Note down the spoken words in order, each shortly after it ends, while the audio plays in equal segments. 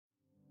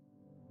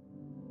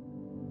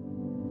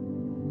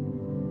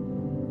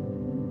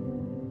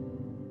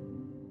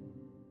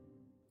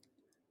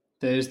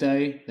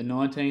Thursday, the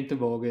 19th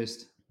of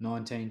August,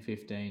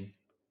 1915.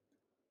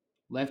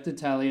 Left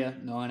Italia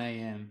 9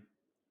 a.m.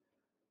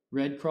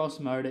 Red Cross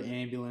motor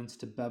ambulance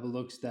to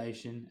Babaluk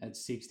station at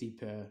 60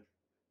 per,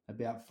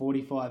 about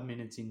 45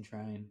 minutes in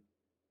train.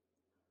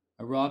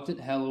 Arrived at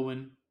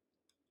Helouan,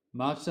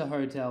 marched to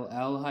Hotel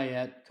Al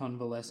Hayat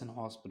Convalescent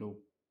Hospital,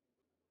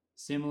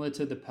 similar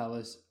to the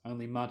Palace,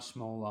 only much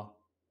smaller.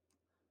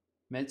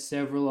 Met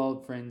several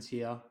old friends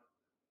here.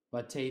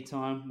 By tea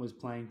time was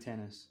playing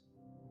tennis.